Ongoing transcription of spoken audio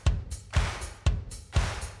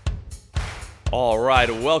All right,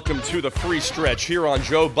 welcome to the free stretch here on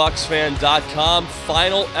JoeBucksFan.com.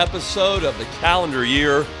 Final episode of the calendar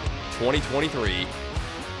year 2023.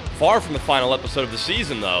 Far from the final episode of the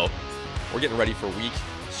season, though. We're getting ready for week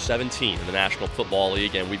 17 in the National Football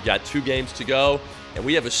League, and we've got 2 games to go, and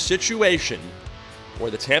we have a situation where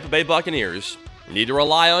the Tampa Bay Buccaneers need to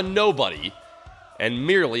rely on nobody and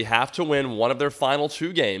merely have to win one of their final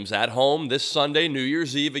 2 games at home this Sunday, New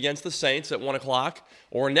Year's Eve against the Saints at 1 o'clock,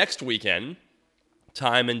 or next weekend,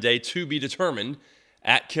 time and day to be determined,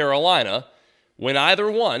 at Carolina. Win either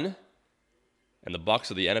one, and the Bucs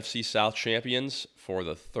are the NFC South champions for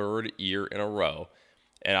the 3rd year in a row.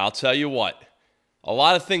 And I'll tell you what, a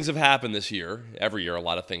lot of things have happened this year. Every year a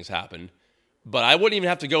lot of things happen. But I wouldn't even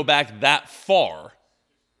have to go back that far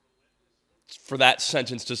for that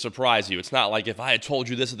sentence to surprise you. It's not like if I had told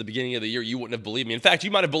you this at the beginning of the year, you wouldn't have believed me. In fact,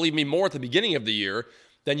 you might have believed me more at the beginning of the year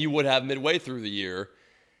than you would have midway through the year.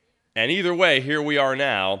 And either way, here we are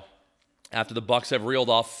now, after the Bucs have reeled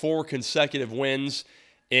off 4 consecutive wins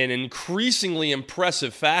in increasingly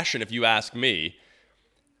impressive fashion, if you ask me,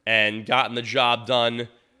 and gotten the job done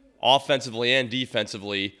offensively and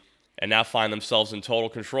defensively, and now find themselves in total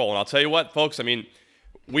control. And I'll tell you what, folks, I mean,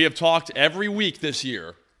 we have talked every week this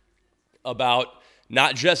year about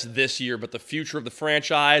not just this year, but the future of the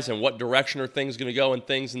franchise and what direction are things going to go and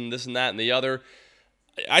things and this and that and the other.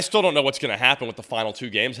 I still don't know what's going to happen with the final 2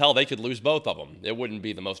 games. Hell, they could lose both of them. It wouldn't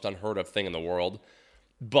be the most unheard of thing in the world.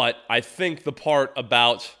 But I think the part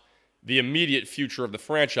about the immediate future of the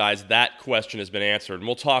franchise, that question has been answered. And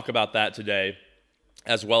we'll talk about that today,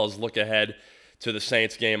 as well as look ahead to the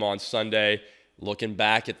Saints game on Sunday. Looking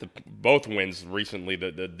back at both wins recently,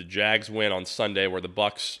 the Jags win on Sunday where the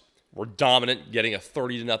Bucs were dominant, getting a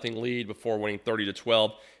 30-0 lead before winning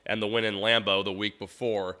 30-12, and the win in Lambeau the week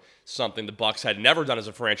before, something the Bucs had never done as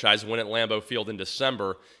a franchise, win at Lambeau Field in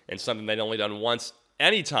December, and something they'd only done once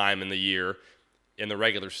any time in the year, in the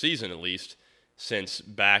regular season at least, since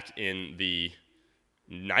back in the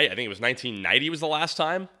night. I think it was 1990 was the last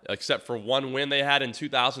time, except for one win they had in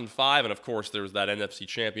 2005, and of course there was that NFC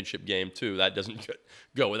Championship game too. That doesn't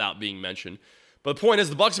go without being mentioned. But the point is,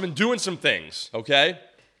 the Bucs have been doing some things, okay?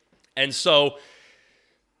 And so,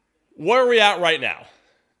 where are we at right now?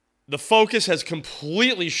 The focus has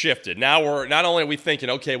completely shifted. Now not only are we thinking,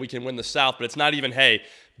 okay, we can win the South, but it's not even, hey,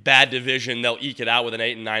 bad division, they'll eke it out with an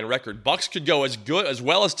 8-9 record. Bucs could go as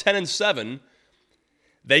well as 10-7.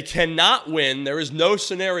 They cannot win. There is no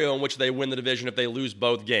scenario in which they win the division if they lose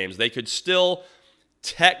both games. They could still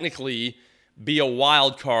technically be a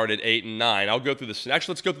wild card at 8-9. I'll go through this.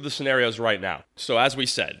 Actually, let's go through the scenarios right now. So as we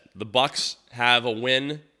said, the Bucs have a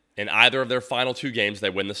win in either of their final 2 games. They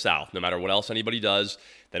win the South, no matter what else anybody does.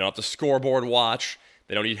 They don't have to scoreboard watch.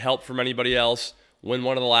 They don't need help from anybody else. Win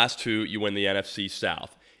one of the last 2, you win the NFC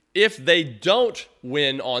South. If they don't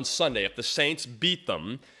win on Sunday, if the Saints beat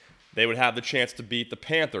them, they would have the chance to beat the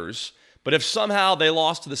Panthers. But if somehow they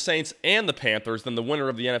lost to the Saints and the Panthers, then the winner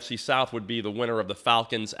of the NFC South would be the winner of the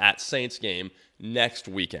Falcons at Saints game next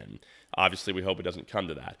weekend. Obviously, we hope it doesn't come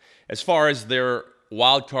to that. As far as their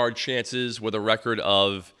wild card chances with a record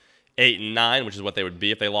of 8-9, which is what they would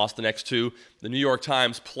be if they lost the next 2, the New York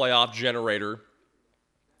Times playoff generator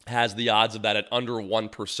has the odds of that at under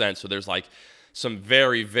 1%. So there's like some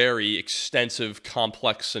very, very extensive,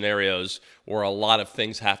 complex scenarios where a lot of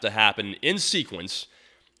things have to happen in sequence,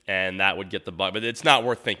 and that would get the Bucs. But it's not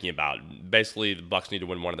worth thinking about. Basically, the Bucs need to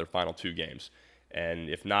win one of their final 2 games. And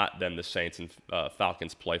if not, then the Saints and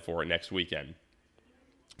Falcons play for it next weekend.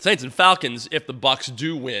 Saints and Falcons, if the Bucs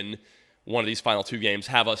do win one of these final 2 games,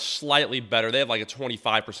 have a slightly better, they have like a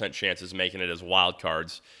 25% chance of making it as wild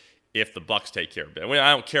cards if the Bucs take care of it. I mean,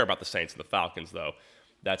 I don't care about the Saints and the Falcons, though.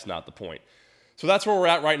 That's not the point. So that's where we're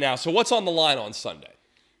at right now. So what's on the line on Sunday?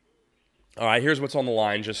 All right, here's what's on the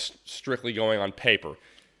line, just strictly going on paper.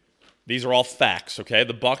 These are all facts, okay?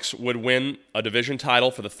 The Bucs would win a division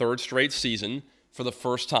title for the 3rd straight season for the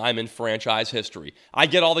first time in franchise history. I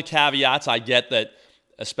get all the caveats. I get that,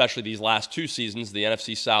 especially these last 2 seasons, the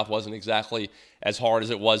NFC South wasn't exactly as hard as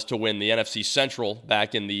it was to win the NFC Central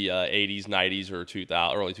back in the 80s, 90s, or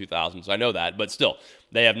early 2000s. I know that, but still,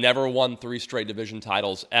 they have never won 3 straight division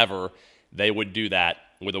titles ever. They would do that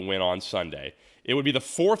with a win on Sunday. It would be the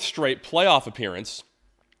 4th straight playoff appearance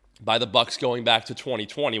by the Bucs going back to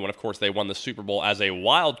 2020, when, of course, they won the Super Bowl as a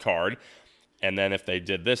wild card. And then if they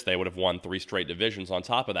did this, they would have won 3 straight divisions on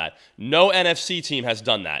top of that. No NFC team has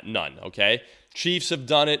done that. None, okay? Chiefs have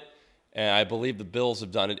done it, and I believe the Bills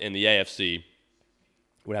have done it in the AFC.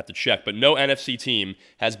 We'd have to check. But no NFC team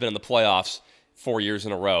has been in the playoffs 4 years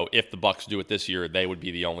in a row. If the Bucs do it this year, they would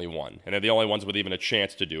be the only one. And they're the only ones with even a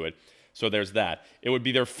chance to do it. So there's that. It would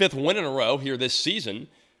be their 5th win in a row here this season,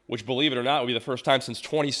 which, believe it or not, would be the first time since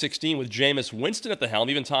 2016 with Jameis Winston at the helm.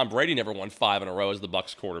 Even Tom Brady never won 5 in a row as the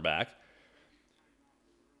Bucs quarterback.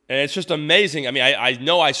 And it's just amazing. I mean, I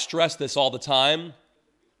know I stress this all the time.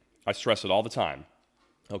 I stress it all the time.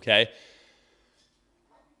 Okay?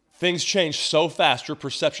 Things change so fast. Your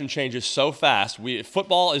perception changes so fast.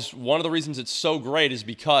 Football is one of the reasons it's so great is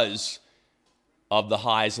because of the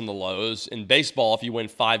highs and the lows. In baseball, if you win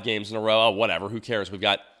 5 games in a row, whatever, who cares? We've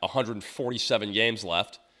got 147 games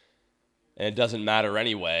left, and it doesn't matter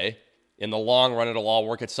anyway. In the long run, it'll all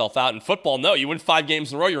work itself out. In football, no, you win 5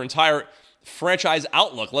 games in a row, your entire franchise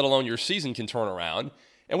outlook, let alone your season, can turn around.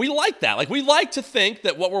 And we like that. Like, we like to think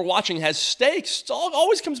that what we're watching has stakes. It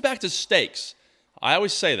always comes back to stakes. I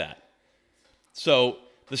always say that. So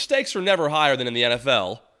the stakes are never higher than in the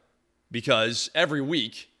NFL because every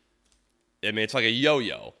week, I mean, it's like a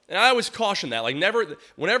yo-yo. And I always caution that. Like,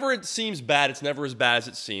 whenever it seems bad, it's never as bad as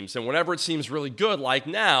it seems. And whenever it seems really good, like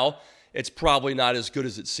now, it's probably not as good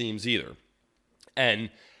as it seems either. And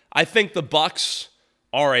I think the Bucs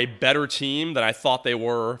are a better team than I thought they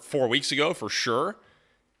were 4 weeks ago, for sure.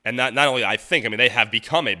 And not only I think, I mean, they have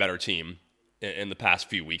become a better team in the past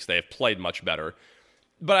few weeks. They have played much better.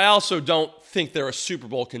 But I also don't think they're a Super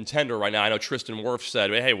Bowl contender right now. I know Tristan Wirfs said,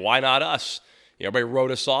 hey, why not us? Everybody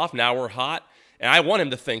wrote us off. Now we're hot. And I want him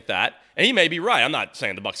to think that. And he may be right. I'm not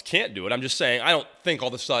saying the Bucs can't do it. I'm just saying I don't think all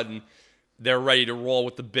of a sudden they're ready to roll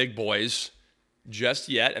with the big boys just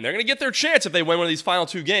yet. And they're going to get their chance if they win one of these final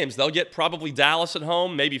 2 games. They'll get probably Dallas at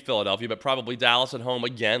home, maybe Philadelphia, but probably Dallas at home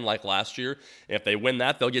again like last year. And if they win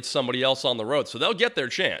that, they'll get somebody else on the road. So they'll get their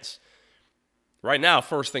chance. Right now,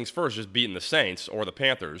 first things first, just beating the Saints or the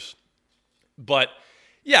Panthers. But,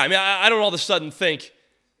 yeah, I mean, I don't all of a sudden think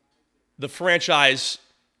the franchise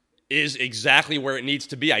is exactly where it needs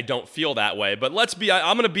to be. I don't feel that way. But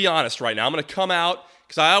I'm going to be honest right now. I'm going to come out,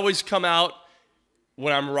 because I always come out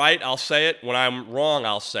when I'm right, I'll say it. When I'm wrong,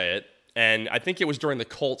 I'll say it. And I think it was during the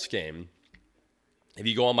Colts game. If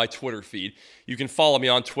you go on my Twitter feed, you can follow me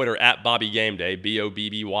on Twitter at Bobby Gameday,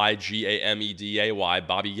 BOBBYGAMEDAY,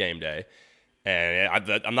 Bobby Gameday. And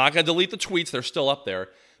I'm not going to delete the tweets. They're still up there.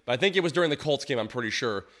 But I think it was during the Colts game, I'm pretty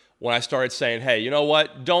sure, when I started saying, hey, you know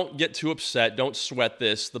what? Don't get too upset. Don't sweat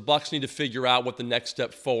this. The Bucs need to figure out what the next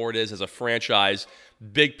step forward is as a franchise.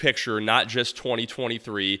 Big picture, not just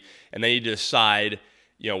 2023. And they need to decide,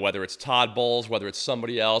 whether it's Todd Bowles, whether it's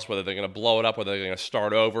somebody else, whether they're going to blow it up, whether they're going to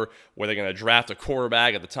start over, whether they're going to draft a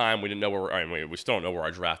quarterback. At the time, we didn't know we still don't know where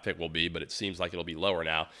our draft pick will be, but it seems like it'll be lower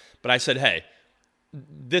now. But I said, hey,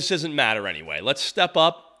 this doesn't matter anyway. Let's step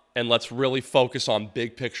up and let's really focus on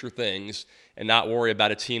big picture things and not worry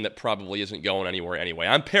about a team that probably isn't going anywhere anyway.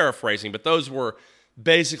 I'm paraphrasing, but those were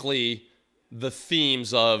basically the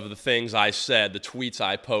themes of the things I said, the tweets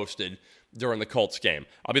I posted during the Colts game.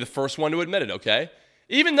 I'll be the first one to admit it, okay?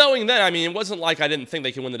 Even knowing then, I mean, it wasn't like I didn't think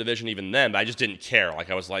they could win the division even then, but I just didn't care. I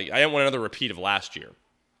didn't want another repeat of last year.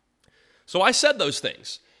 So I said those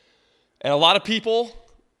things. And a lot of people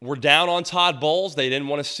were down on Todd Bowles. They didn't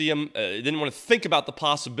want to see him, didn't want to think about the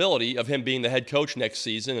possibility of him being the head coach next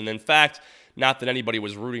season. And in fact, not that anybody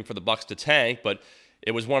was rooting for the Bucs to tank, but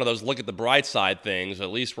it was one of those look at the bright side things. At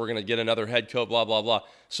least we're going to get another head coach, blah, blah, blah.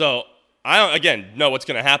 So I don't, again, know what's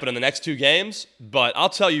going to happen in the next 2 games, but I'll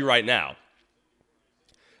tell you right now.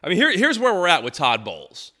 I mean, here's where we're at with Todd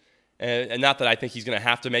Bowles. And not that I think he's going to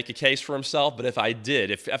have to make a case for himself, but if I did,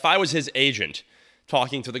 if I was his agent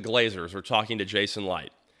talking to the Glazers or talking to Jason Light,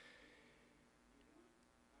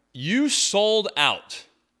 you sold out.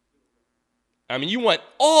 I mean, you went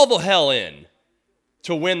all the hell in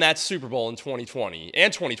to win that Super Bowl in 2020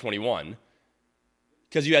 and 2021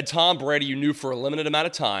 because you had Tom Brady you knew for a limited amount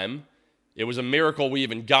of time. It was a miracle we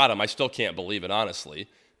even got him. I still can't believe it, honestly.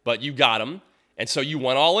 But you got him, and so you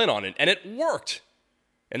went all in on it, and it worked.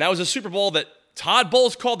 And that was a Super Bowl that Todd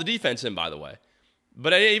Bowles called the defense in, by the way.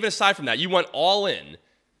 But even aside from that, you went all in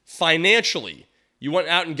financially. You went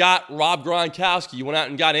out and got Rob Gronkowski. You went out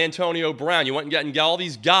and got Antonio Brown. You went and got all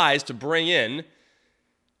these guys to bring in.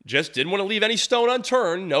 Just didn't want to leave any stone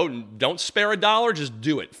unturned. No, don't spare a dollar. Just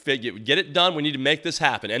do it. Get it done. We need to make this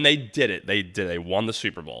happen. And they did it. They did. They won the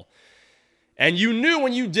Super Bowl. And you knew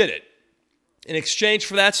when you did it, in exchange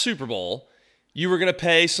for that Super Bowl, you were going to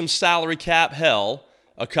pay some salary cap hell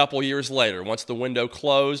a couple years later, once the window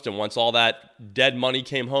closed and once all that dead money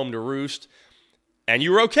came home to roost. And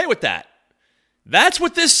you were okay with that. That's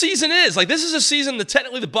what this season is. Like, this is a season that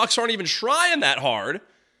technically the Bucs aren't even trying that hard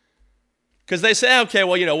because they say, okay,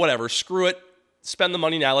 well, whatever, screw it, spend the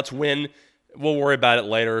money now, let's win, we'll worry about it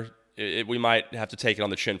later. We might have to take it on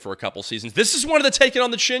the chin for a couple seasons. This is one of the take it on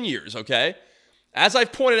the chin years, okay? As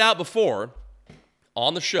I've pointed out before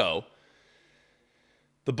on the show,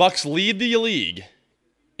 the Bucks lead the league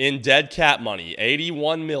in dead cap money,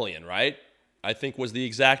 $81 million, right? I think was the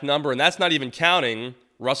exact number, and that's not even counting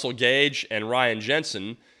Russell Gage and Ryan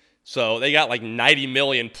Jensen. So they got like $90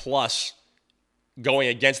 million plus going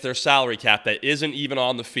against their salary cap that isn't even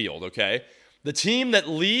on the field, okay? The team that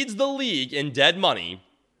leads the league in dead money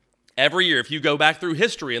every year, if you go back through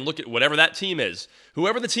history and look at whatever that team is,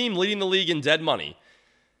 whoever the team leading the league in dead money,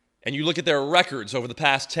 and you look at their records over the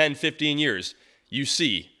past 10, 15 years, you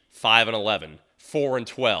see 5-11,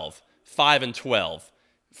 4-12, 5-12,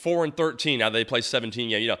 4-13. Now they play 17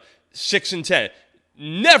 games, 6-10.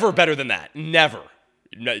 Never better than that. Never.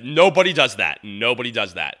 Nobody does that. Nobody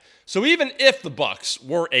does that. So even if the Bucks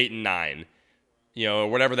were 8-9, or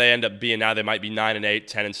whatever they end up being now, they might be 9-8,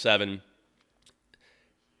 10-7.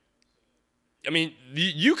 I mean,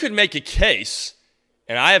 you could make a case,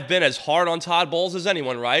 and I have been as hard on Todd Bowles as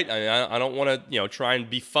anyone, right? I don't want to, try and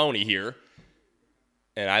be phony here.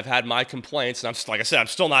 And I've had my complaints, and like I said, I'm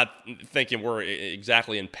still not thinking we're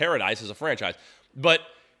exactly in paradise as a franchise. But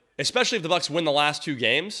especially if the Bucks win the last 2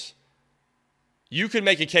 games, you could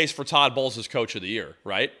make a case for Todd Bowles as Coach of the Year,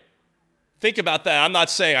 right? Think about that. I'm not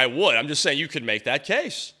saying I would. I'm just saying you could make that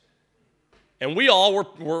case. And we all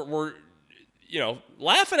were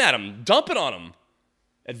laughing at him, dumping on him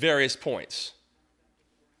at various points.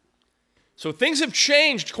 So things have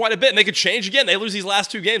changed quite a bit, and they could change again. They lose these last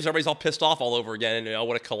 2 games, everybody's all pissed off all over again, and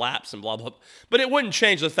what a collapse and blah, blah, blah. But it wouldn't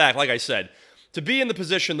change the fact, like I said, to be in the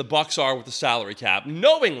position the Bucks are with the salary cap,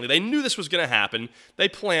 knowingly, they knew this was going to happen. They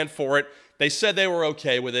planned for it. They said they were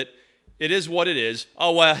okay with it. It is what it is.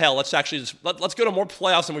 Oh, well, hell, let's go to more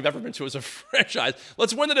playoffs than we've ever been to as a franchise.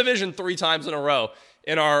 Let's win the division 3 times in a row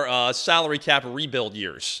in our salary cap rebuild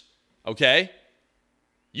years, okay?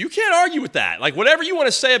 You can't argue with that. Like, whatever you want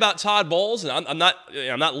to say about Todd Bowles, and I'm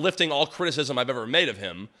not lifting all criticism I've ever made of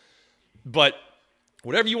him, but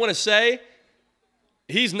whatever you want to say,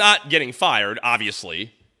 he's not getting fired,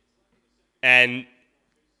 obviously. And,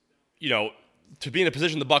 to be in a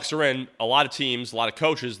position the Bucks are in, a lot of teams, a lot of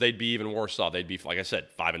coaches, they'd be even worse off. They'd be, like I said,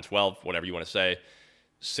 5-12, whatever you want to say,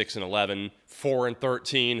 6-11,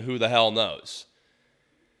 4-13, who the hell knows?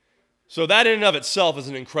 So that in and of itself is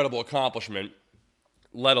an incredible accomplishment,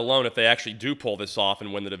 let alone if they actually do pull this off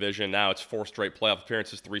and win the division. Now it's 4 straight playoff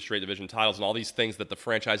appearances, 3 straight division titles, and all these things that the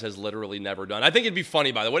franchise has literally never done. I think it'd be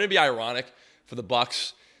funny, by the way. Wouldn't it be ironic for the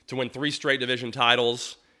Bucks to win 3 straight division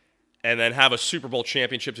titles and then have a Super Bowl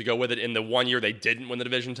championship to go with it in the 1 year they didn't win the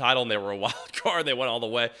division title and they were a wild card, they went all the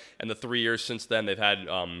way, and the 3 years since then they've had,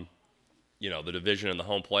 the division and the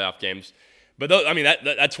home playoff games. But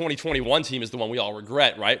that 2021 team is the one we all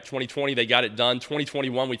regret, right? 2020, they got it done.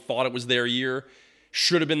 2021, we thought it was their year.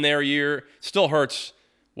 Should have been their year. Still hurts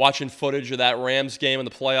watching footage of that Rams game in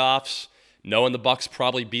the playoffs, knowing the Bucks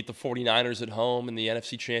probably beat the 49ers at home in the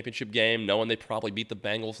NFC Championship game, knowing they probably beat the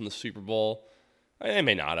Bengals in the Super Bowl. They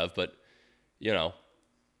may not have, but,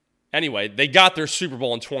 Anyway, they got their Super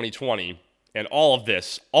Bowl in 2020, and all of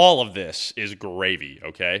this is gravy,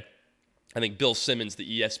 okay? I think Bill Simmons,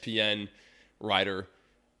 the ESPN writer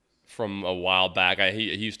from a while back,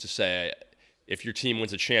 he used to say, if your team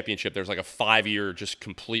wins a championship, there's like a 5-year just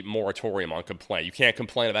complete moratorium on complaint. You can't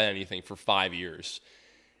complain about anything for 5 years.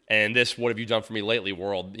 And this, what have you done for me lately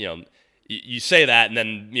world, you say that, and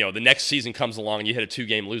then, the next season comes along and you hit a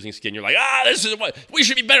 2-game losing skid, and you're like, this is what, we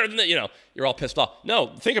should be better than that, you're all pissed off.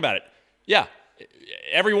 No, think about it. Yeah,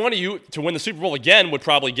 every one of you to win the Super Bowl again would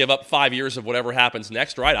probably give up 5 years of whatever happens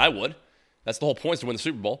next, right? I would. That's the whole point, is to win the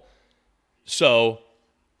Super Bowl. So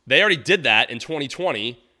they already did that in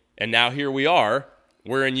 2020, and now here we are.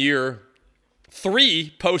 We're in year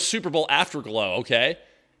 3 post-Super Bowl afterglow, okay?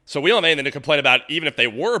 So we don't have anything to complain about, even if they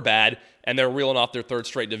were bad, and they're reeling off their 3rd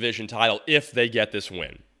straight division title if they get this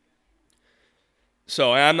win.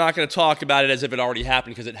 So I'm not going to talk about it as if it already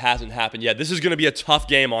happened, because it hasn't happened yet. This is going to be a tough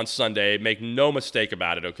game on Sunday. Make no mistake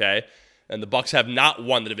about it, okay? And the Bucks have not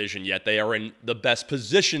won the division yet. They are in the best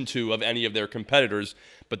position to of any of their competitors,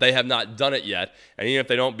 but they have not done it yet. And even if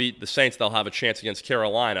they don't beat the Saints, they'll have a chance against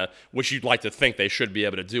Carolina, which you'd like to think they should be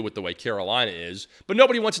able to do with the way Carolina is. But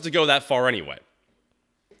nobody wants it to go that far anyway.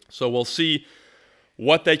 So we'll see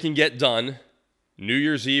what they can get done. New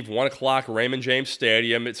Year's Eve, 1 o'clock, Raymond James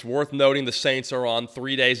Stadium. It's worth noting the Saints are on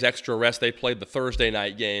 3 days extra rest. They played the Thursday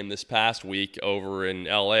night game this past week over in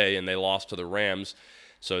L.A., and they lost to the Rams.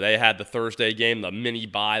 So they had the Thursday game, the mini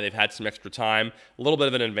bye. They've had some extra time. A little bit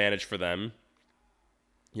of an advantage for them.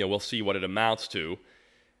 We'll see what it amounts to.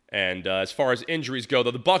 And as far as injuries go,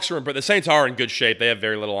 though, the Saints are in good shape. They have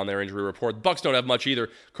very little on their injury report. The Bucks don't have much either.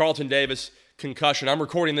 Carlton Davis concussion. I'm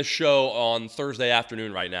recording this show on Thursday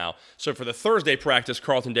afternoon right now. So for the Thursday practice,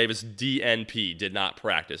 Carlton Davis, DNP, did not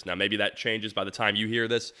practice. Now, maybe that changes by the time you hear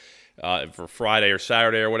this for Friday or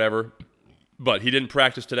Saturday or whatever. But he didn't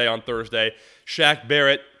practice today on Thursday. Shaq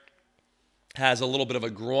Barrett has a little bit of a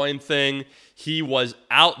groin thing. He was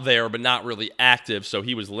out there but not really active, so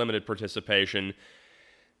he was limited participation.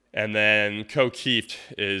 And then Keeft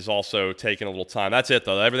is also taking a little time. That's it,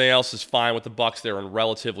 though. Everything else is fine with the Bucs. They're in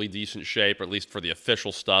relatively decent shape, or at least for the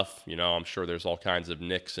official stuff. You know, I'm sure there's all kinds of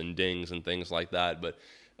nicks and dings and things like that, but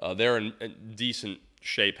they're in decent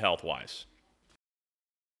shape health-wise.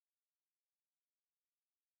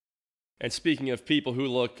 And speaking of people who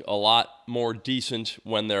look a lot more decent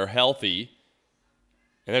when they're healthy,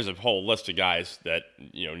 and there's a whole list of guys that,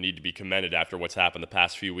 you know, need to be commended after what's happened the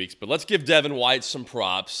past few weeks. But let's give Devin White some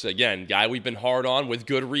props. Again, guy we've been hard on with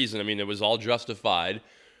good reason. I mean, it was all justified.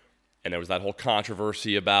 And there was that whole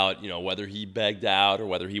controversy about, you know, whether he begged out or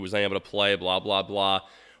whether he was able to play, blah, blah, blah.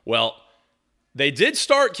 Well, they did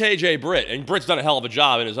start KJ Britt, and Britt's done a hell of a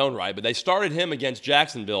job in his own right, but they started him against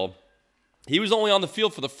Jacksonville. He was only on the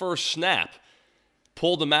field for the first snap.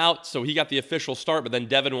 Pulled him out, so he got the official start, but then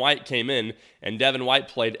Devin White came in, and Devin White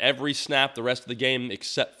played every snap the rest of the game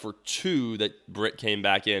except for 2 that Britt came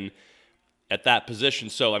back in at that position.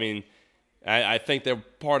 So, I mean, I think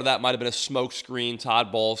that part of that might have been a smoke screen.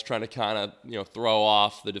 Todd Bowles trying to kind of, you know, throw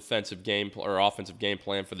off the defensive game or offensive game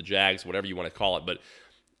plan for the Jags, whatever you want to call it. But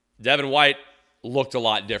Devin White looked a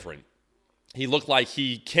lot different. He looked like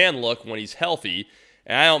he can look when he's healthy.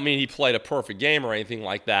 And I don't mean he played a perfect game or anything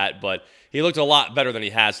like that, but he looked a lot better than he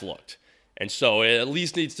has looked. And so it at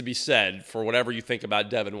least needs to be said for whatever you think about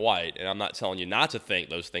Devin White, and I'm not telling you not to think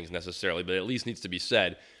those things necessarily, but it at least needs to be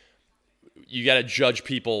said. You got to judge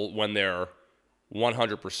people when they're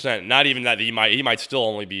 100%. Not even that he might still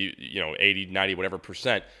only be, you know, 80, 90, whatever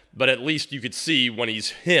percent, but at least you could see when he's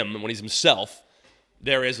him, when he's himself,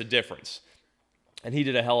 there is a difference. And he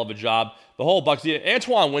did a hell of a job. The whole Bucs,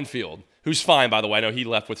 Antoine Winfield, who's fine, by the way. I know he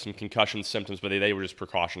left with some concussion symptoms, but they were just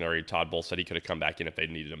precautionary. Todd Bowles said he could have come back in if they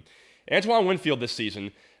needed him. Antoine Winfield this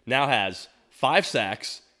season now has 5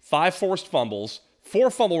 sacks, 5 forced fumbles,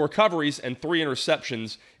 4 fumble recoveries, and 3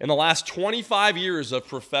 interceptions in the last 25 years of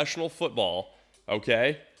professional football,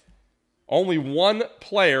 okay? Only one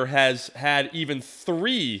player has had even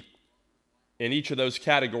 3 in each of those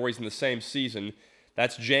categories in the same season.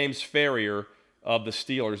 That's James Ferrier of the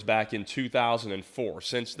Steelers back in 2004.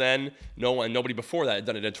 Since then, nobody before that had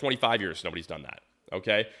done it. In 25 years, nobody's done that,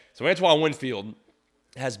 okay? So Antoine Winfield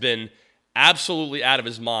has been absolutely out of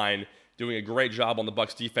his mind, doing a great job on the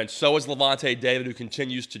Bucs defense. So is Lavonte David, who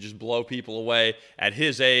continues to just blow people away at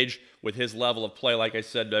his age with his level of play. Like I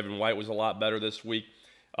said, Devin White was a lot better this week.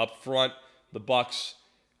 Up front, the Bucs,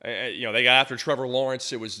 you know, they got after Trevor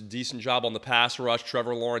Lawrence. It was a decent job on the pass rush.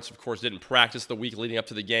 Trevor Lawrence, of course, didn't practice the week leading up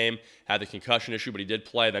to the game, had the concussion issue, but he did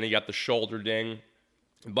play. Then he got the shoulder ding.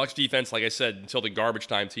 The Bucs defense, like I said, until the garbage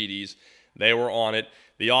time TDs, they were on it.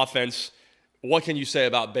 The offense, what can you say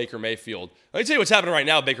about Baker Mayfield? Let me tell you what's happening right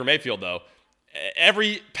now with Baker Mayfield, though.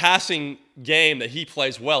 Every passing game that he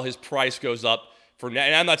plays well, his price goes up. And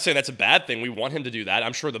I'm not saying that's a bad thing. We want him to do that.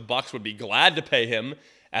 I'm sure the Bucs would be glad to pay him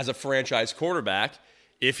as a franchise quarterback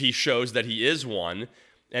if he shows that he is one.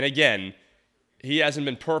 And again, he hasn't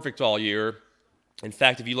been perfect all year. In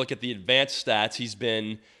fact, if you look at the advanced stats, he's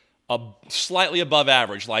been slightly above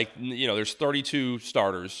average. Like, you know, there's 32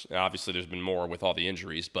 starters. Obviously, there's been more with all the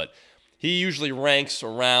injuries, but he usually ranks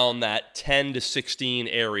around that 10 to 16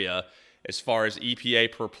 area as far as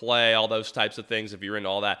EPA per play, all those types of things, if you're into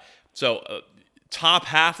all that. So top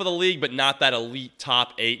half of the league, but not that elite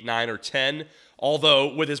top 8, 9, or 10.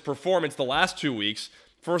 Although, with his performance the last 2 weeks,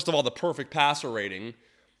 first of all, the perfect passer rating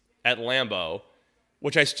at Lambeau,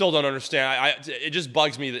 which I still don't understand. It just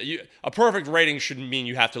bugs me that a perfect rating shouldn't mean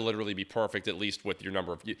you have to literally be perfect, at least with your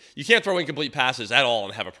number of... You can't throw incomplete passes at all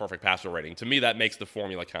and have a perfect passer rating. To me, that makes the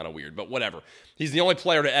formula kind of weird, but whatever. He's the only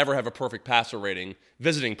player to ever have a perfect passer rating,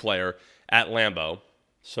 visiting player, at Lambeau.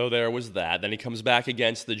 So there was that. Then he comes back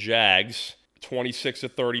against the Jags, 26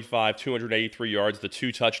 of 35, 283 yards, the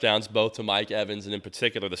 2 touchdowns, both to Mike Evans, and in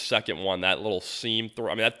particular, the second one, that little seam throw.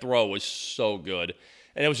 I mean, that throw was so good.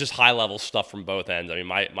 And it was just high-level stuff from both ends. I mean,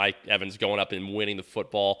 Mike Evans going up and winning the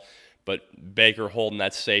football, but Baker holding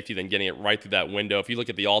that safety, then getting it right through that window. If you look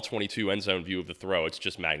at the all-22 end zone view of the throw, it's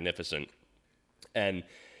just magnificent. And,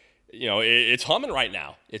 you know, it's humming right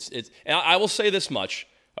now. And I will say this much,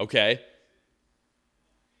 okay?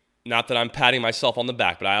 Not that I'm patting myself on the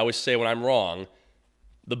back, but I always say when I'm wrong,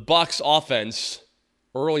 the Bucs offense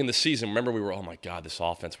early in the season, remember we were, oh, my God, this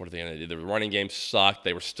offense, what are they going to do? The running game sucked.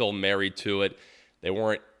 They were still married to it. They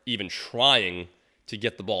weren't even trying to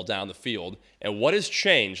get the ball down the field. And what has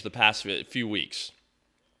changed the past few weeks?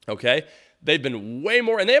 Okay? They've been way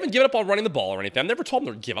more, and they haven't given up on running the ball or anything. I've never told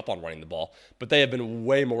them to give up on running the ball, but they have been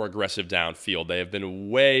way more aggressive downfield. They have been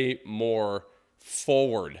way more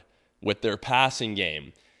forward with their passing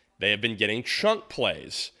game. They have been getting chunk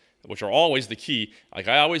plays, which are always the key. Like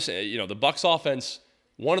I always say, the Bucs offense,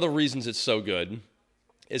 one of the reasons it's so good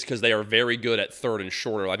is because they are very good at third and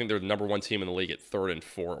shorter. I think they're the number one team in the league at 3rd and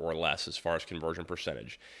 4 or less as far as conversion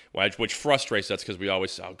percentage, which frustrates us because we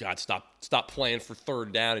always say, oh, God, stop playing for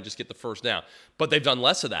third down and just get the first down. But they've done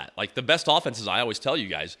less of that. Like the best offenses, I always tell you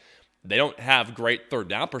guys, they don't have great third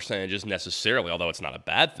down percentages necessarily, although it's not a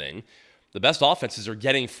bad thing. The best offenses are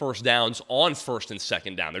getting first downs on first and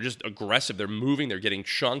second down. They're just aggressive. They're moving. They're getting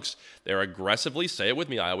chunks. They're aggressively, say it with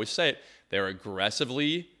me, I always say it, they're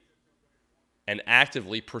aggressively and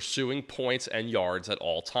actively pursuing points and yards at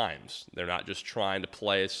all times. They're not just trying to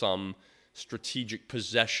play some strategic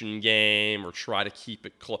possession game or try to keep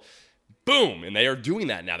it close. Boom! And they are doing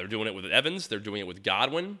that now. They're doing it with Evans. They're doing it with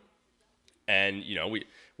Godwin. And,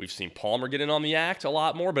 we've seen Palmer get in on the act a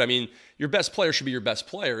lot more. But, your best players should be your best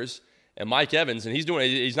players. And Mike Evans, and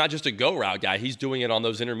he's not just a go route guy. He's doing it on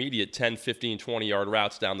those intermediate 10, 15, 20-yard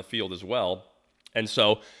routes down the field as well. And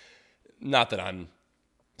so, not that I'm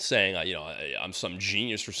saying, I'm some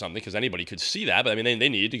genius or something, because anybody could see that, but they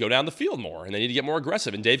need to go down the field more, and they need to get more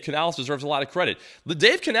aggressive, and Dave Canales deserves a lot of credit.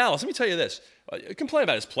 Dave Canales, let me tell you this, I complain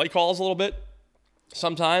about his play calls a little bit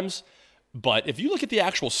sometimes, but if you look at the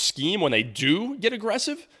actual scheme when they do get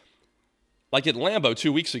aggressive, like at Lambeau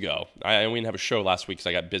 2 weeks ago, we didn't have a show last week because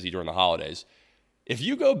I got busy during the holidays. If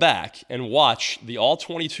you go back and watch the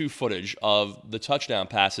all-22 footage of the touchdown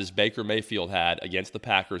passes Baker Mayfield had against the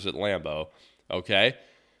Packers at Lambeau, okay,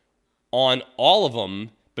 on all of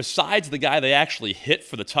them, besides the guy they actually hit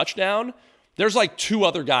for the touchdown, there's like 2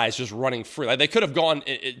 other guys just running free. Like they could have gone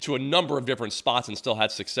to a number of different spots and still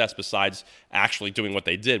had success besides actually doing what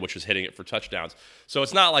they did, which was hitting it for touchdowns. So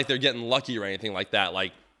it's not like they're getting lucky or anything like that.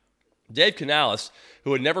 Like Dave Canales,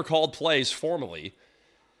 who had never called plays formally,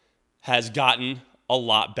 has gotten a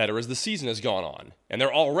lot better as the season has gone on. And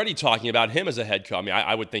they're already talking about him as a head coach.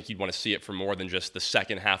 I would think you'd want to see it for more than just the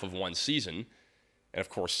second half of one season. And, of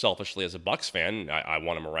course, selfishly as a Bucs fan, I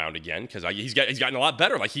want him around again because he's gotten a lot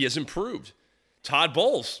better. Like, he has improved. Todd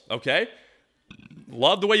Bowles, okay?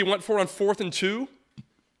 Love the way you went for it on 4th and 2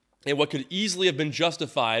 in what could easily have been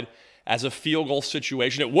justified as a field goal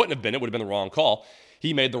situation. It wouldn't have been. It would have been the wrong call.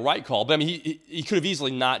 He made the right call. But, he could have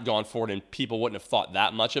easily not gone for it, and people wouldn't have thought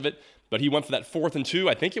that much of it. But he went for that 4th and 2.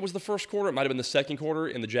 I think it was the first quarter. It might have been the second quarter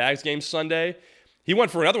in the Jags game Sunday. He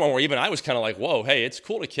went for another one where even I was kind of like, whoa, hey, it's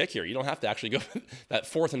cool to kick here. You don't have to actually go that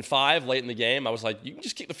 4th and 5 late in the game. I was like, you can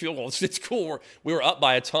just kick the field goal. It's cool. We were up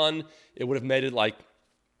by a ton. It would have made it like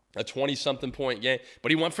a 20-something point game.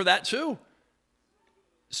 But he went for that too.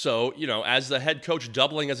 So, as the head coach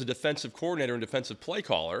doubling as a defensive coordinator and defensive play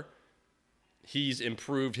caller, he's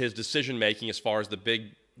improved his decision-making as far as the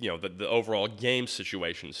big, the overall game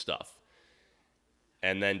situation stuff.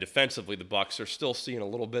 And then defensively, the Bucs are still seeing a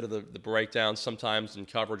little bit of the breakdown sometimes in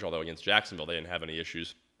coverage, although against Jacksonville they didn't have any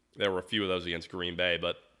issues. There were a few of those against Green Bay,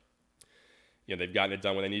 but they've gotten it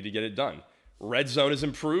done when they need to get it done. Red zone has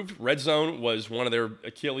improved. Red zone was one of their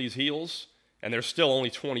Achilles heels, and they're still only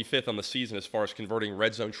 25th on the season as far as converting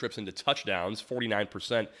red zone trips into touchdowns.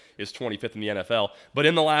 49% is 25th in the NFL. But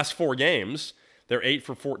in the last 4 games, they're 8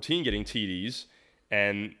 for 14 getting TDs,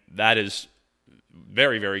 and that is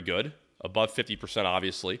very, very good. Above 50%,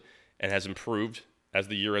 obviously, and has improved as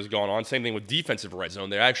the year has gone on. Same thing with defensive red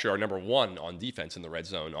zone. They actually are number 1 on defense in the red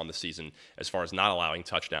zone on the season as far as not allowing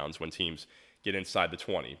touchdowns when teams get inside the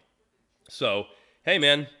 20. So, hey,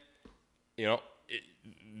 man,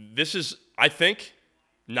 this is, I think,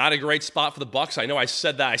 not a great spot for the Bucs. I know I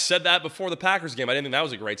said that before the Packers game. I didn't think that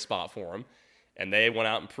was a great spot for them, and they went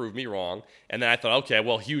out and proved me wrong. And then I thought, okay,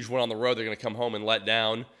 well, huge win on the road. They're going to come home and let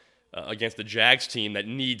down against the Jags team that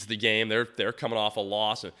needs the game. They're coming off a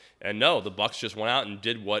loss. And no, the Bucs just went out and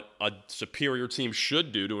did what a superior team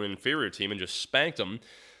should do to an inferior team and just spanked them.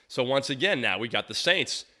 So once again, now we got the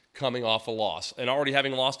Saints coming off a loss and already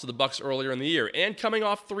having lost to the Bucs earlier in the year and coming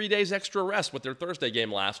off 3 days extra rest with their Thursday game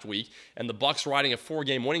last week, and the Bucs riding a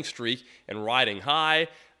 4-game winning streak and riding high.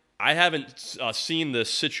 I haven't seen the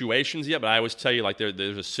situations yet, but I always tell you, like,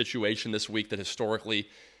 there's a situation this week that historically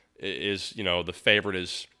is, the favorite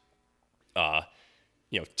is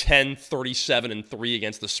 10, 37, and 3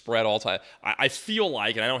 against the spread all time. I feel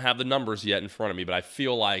like, and I don't have the numbers yet in front of me, but I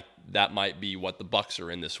feel like that might be what the Bucs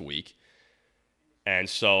are in this week. And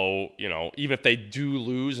so, even if they do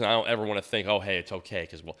lose, and I don't ever want to think, oh, hey, it's okay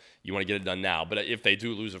because, well, you want to get it done now. But if they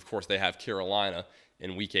do lose, of course, they have Carolina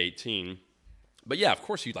in Week 18. But, yeah, of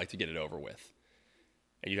course you'd like to get it over with.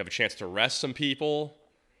 And you have a chance to rest some people.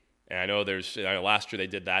 And I know last year they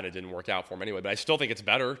did that and it didn't work out for them anyway. But I still think it's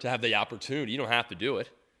better to have the opportunity. You don't have to do it.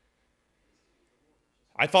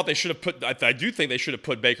 I thought they should have I do think they should have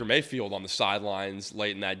put Baker Mayfield on the sidelines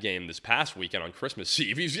late in that game this past weekend on Christmas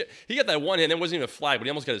Eve. He got that one hit, and it wasn't even a flag, but he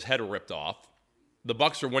almost got his head ripped off. The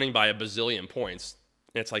Bucs are winning by a bazillion points.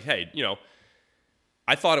 And it's like, hey,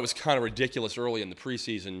 I thought it was kind of ridiculous early in the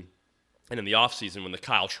preseason and in the offseason when the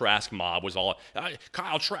Kyle Trask mob was all,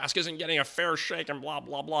 Kyle Trask isn't getting a fair shake and blah,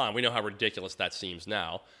 blah, blah. And we know how ridiculous that seems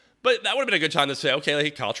now. But that would have been a good time to say,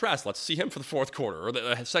 okay, Kyle Trask, let's see him for the fourth quarter or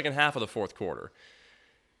the second half of the fourth quarter.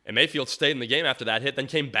 And Mayfield stayed in the game after that hit, then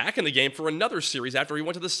came back in the game for another series after he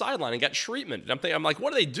went to the sideline and got treatment. And I'm like,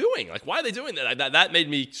 what are they doing? Like, why are they doing that? That made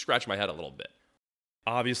me scratch my head a little bit.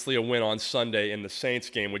 Obviously, a win on Sunday in the Saints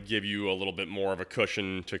game would give you a little bit more of a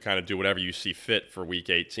cushion to kind of do whatever you see fit for Week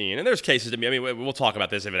 18. And there's cases we'll talk about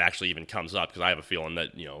this if it actually even comes up, because I have a feeling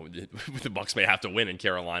that, the Bucs may have to win in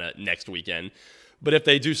Carolina next weekend. But if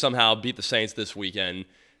they do somehow beat the Saints this weekend,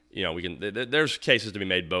 there's cases to be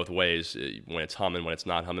made both ways, when it's humming, when it's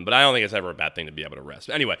not humming. But I don't think it's ever a bad thing to be able to rest.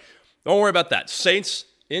 Anyway, don't worry about that. Saints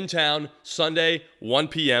in town, Sunday, 1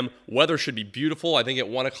 p.m. Weather should be beautiful. I think at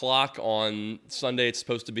 1 o'clock on Sunday, it's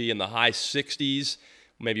supposed to be in the high 60s,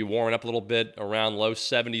 maybe warming up a little bit, around low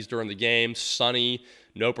 70s during the game. Sunny,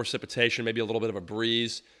 no precipitation, maybe a little bit of a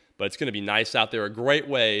breeze. But it's going to be nice out there. A great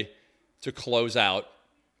way to close out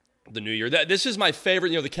the new year. This is my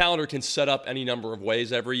favorite. The calendar can set up any number of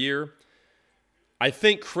ways every year. I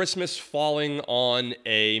think Christmas falling on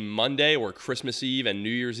a Monday or Christmas Eve and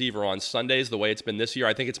New Year's Eve are on Sundays, the way it's been this year,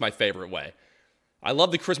 I think it's my favorite way. I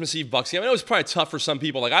love the Christmas Eve Bucs game. I know it's probably tough for some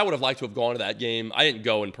people. Like, I would have liked to have gone to that game. I didn't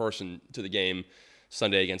go in person to the game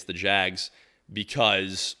Sunday against the Jags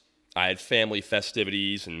because I had family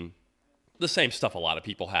festivities and the same stuff a lot of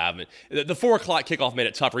people have. And the 4 o'clock kickoff made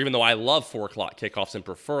it tougher. Even though I love 4 o'clock kickoffs and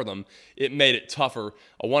prefer them, it made it tougher.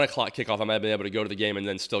 A 1 o'clock kickoff, I might have been able to go to the game and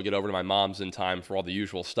then still get over to my mom's in time for all the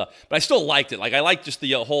usual stuff. But I still liked it. Like, I liked just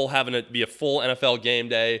the whole having it be a full NFL game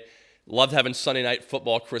day. Loved having Sunday night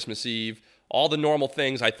football, Christmas Eve. All the normal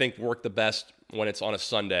things I think work the best when it's on a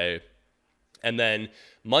Sunday. And then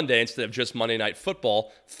Monday, instead of just Monday Night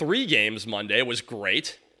Football, 3 games Monday was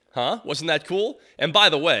great. Huh? Wasn't that cool? And by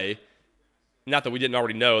the way, not that we didn't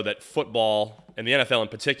already know that football, and the NFL in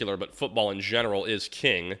particular, but football in general is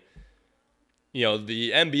king.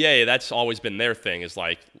 The NBA, that's always been their thing, is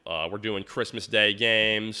like, we're doing Christmas Day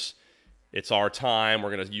games. It's our time.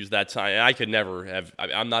 We're going to use that time. And I could never have,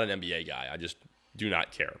 I'm not an NBA guy. I just do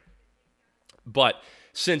not care. But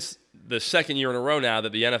since the second year in a row now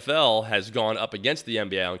that the NFL has gone up against the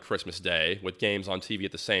NBA on Christmas Day with games on TV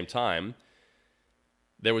at the same time,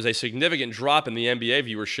 there was a significant drop in the NBA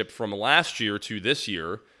viewership from last year to this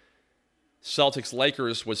year.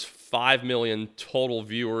 Celtics-Lakers was 5 million total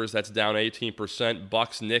viewers. That's down 18%.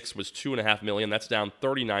 Bucks-Knicks was 2.5 million. That's down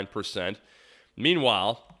 39%.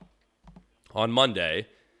 Meanwhile, on Monday,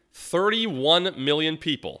 31 million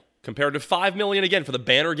people, compared to 5 million again for the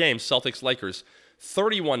banner game, Celtics-Lakers.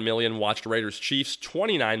 31 million watched Raiders-Chiefs,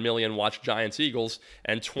 29 million watched Giants-Eagles,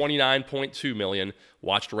 and 29.2 million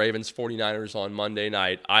watched Ravens-49ers on Monday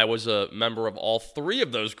night. I was a member of all 3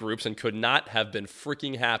 of those groups and could not have been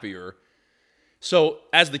freaking happier. So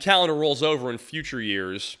as the calendar rolls over in future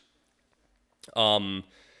years, and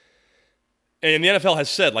the NFL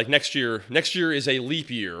has said, like, next year is a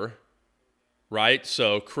leap year, right?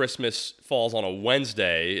 So Christmas falls on a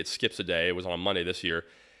Wednesday. It skips a day. It was on a Monday this year.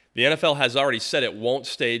 The NFL has already said it won't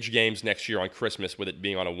stage games next year on Christmas with it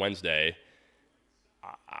being on a Wednesday.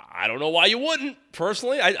 I don't know why you wouldn't,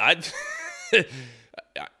 personally.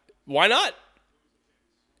 Why not?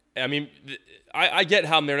 I mean, I get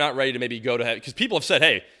how they're not ready to maybe go to, because people have said,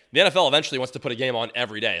 hey, the NFL eventually wants to put a game on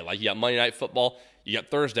every day. Like, you got Monday Night Football, you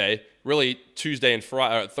got Thursday. Really, Tuesday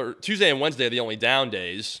and Wednesday are the only down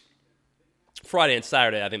days. Friday and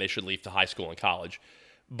Saturday, I think they should leave to high school and college.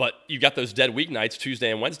 But you got those dead weeknights, Tuesday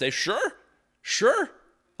and Wednesday. Sure,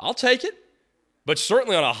 I'll take it. But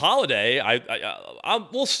certainly on a holiday,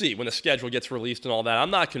 we'll see when the schedule gets released and all that. I'm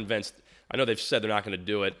not convinced. I know they've said they're not going to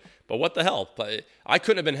do it, but what the hell? I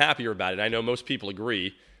couldn't have been happier about it. I know most people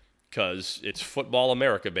agree because it's football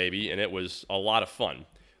America, baby, and it was a lot of fun.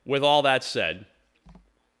 With all that said,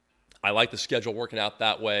 I like the schedule working out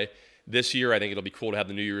that way. This year, I think it'll be cool to have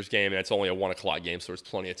the New Year's game, and it's only a 1 o'clock game, so there's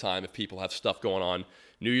plenty of time if people have stuff going on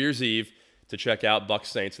New Year's Eve to check out Bucs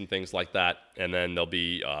Saints and things like that. And then there'll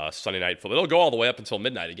be Sunday night football. It'll go all the way up until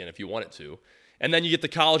midnight again if you want it to. And then you get the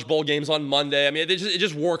college bowl games on Monday. I mean, it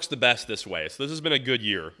just works the best this way. So this has been a good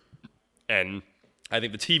year. And I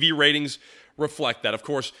think the TV ratings reflect that. Of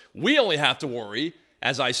course, we only have to worry,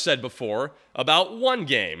 as I said before, about one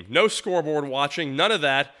game. No scoreboard watching, none of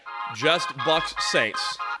that, just Bucs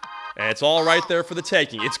Saints. And it's all right there for the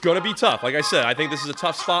taking. It's going to be tough. Like I said, I think this is a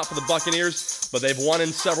tough spot for the Buccaneers, but they've won in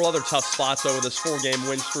several other tough spots over this 4-game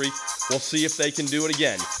win streak. We'll see if they can do it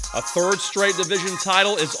again. A 3rd straight division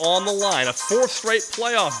title is on the line. A 4th straight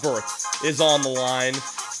playoff berth is on the line.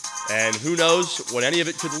 And who knows what any of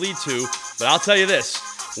it could lead to. But I'll tell you this,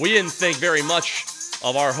 we didn't think very much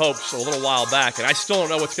of our hopes a little while back, and I still don't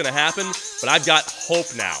know what's going to happen, but I've got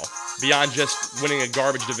hope now. Beyond just winning a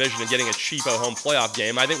garbage division and getting a cheapo home playoff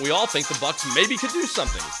game, I think we all think the Bucs maybe could do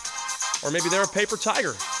something. Or maybe they're a paper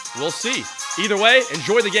tiger. We'll see. Either way,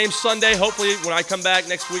 enjoy the game Sunday. Hopefully, when I come back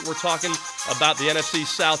next week, we're talking about the NFC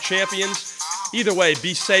South champions. Either way,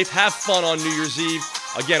 be safe. Have fun on New Year's Eve.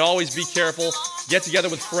 Again, always be careful. Get together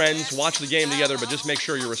with friends. Watch the game together, but just make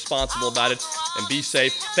sure you're responsible about it and be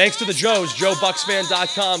safe. Thanks to the Joes,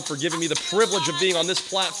 JoeBucksFan.com, for giving me the privilege of being on this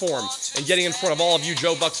platform and getting in front of all of you,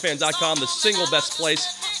 JoeBucksFan.com, the single best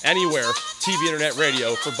place anywhere, TV, internet,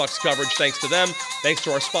 radio, for Bucs coverage. Thanks to them. Thanks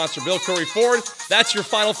to our sponsor, Bill Curry Ford. That's your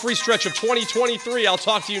final free stretch of 2023. I'll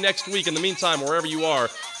talk to you next week. In the meantime, wherever you are,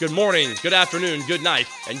 good morning, good afternoon, good night,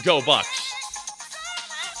 and go Bucs.